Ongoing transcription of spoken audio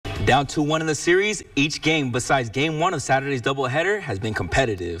Down 2-1 in the series, each game besides Game 1 of Saturday's doubleheader has been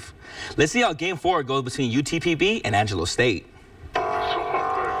competitive. Let's see how Game 4 goes between UTPB and Angelo State.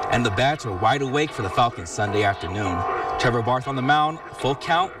 And the bats are wide awake for the Falcons Sunday afternoon. Trevor Barth on the mound, full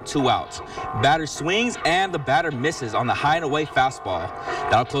count, 2 outs. Batter swings and the batter misses on the high and away fastball.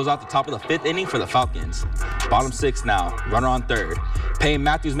 That'll close out the top of the 5th inning for the Falcons. Bottom 6 now, runner on 3rd. Payne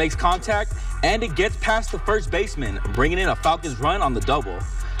Matthews makes contact and it gets past the first baseman, bringing in a Falcons run on the double.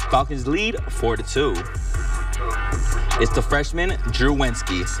 Falcons lead 4-2. It's the freshman, Drew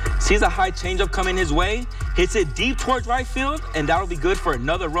Wensky. Sees a high changeup coming his way, hits it deep towards right field, and that'll be good for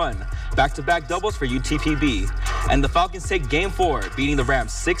another run. Back-to-back doubles for UTPB. And the Falcons take Game 4, beating the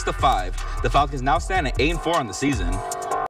Rams 6-5. The Falcons now stand at 8-4 on the season.